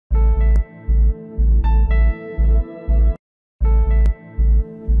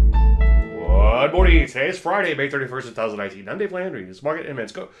Alrighty, today is Friday, May 31st, 2019. I'm Dave Landry. This market in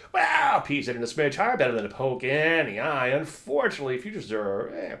minutes go. Wow, Pete's hitting a smidge higher, better than a poke in the eye. Unfortunately, futures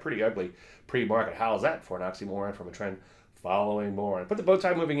are pretty ugly pre-market. How's that for an oxymoron from a trend following moron? Put the bow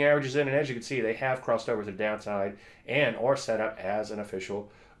tie moving averages in, and as you can see, they have crossed over to the downside and are set up as an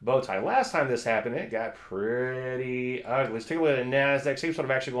official bow tie. Last time this happened, it got pretty ugly. Let's take a look at the NASDAQ. Same sort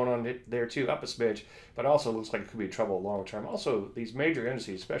of action going on there too, up a smidge, but also looks like it could be trouble long term. Also, these major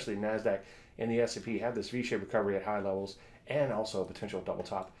indices, especially NASDAQ and the S&P, have this V-shaped recovery at high levels and also a potential double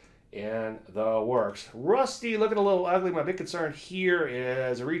top in the works. Rusty looking a little ugly. My big concern here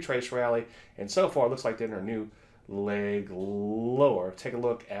is a retrace rally, and so far it looks like they're in a new leg lower. Take a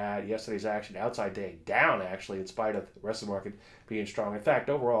look at yesterday's action. Outside day down, actually, in spite of the rest of the market being strong. In fact,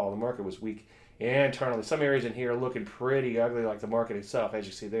 overall, the market was weak internally. Some areas in here looking pretty ugly, like the market itself. As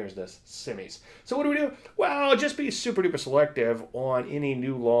you see, there's this semis. So what do? Well, just be super duper selective on any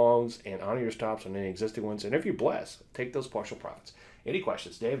new longs and honor your stops on any existing ones. And if you're blessed, take those partial profits. Any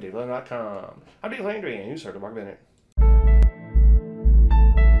questions? Dave, DaveLandry.com. I'm Dave Landry, and you start the Market Minute.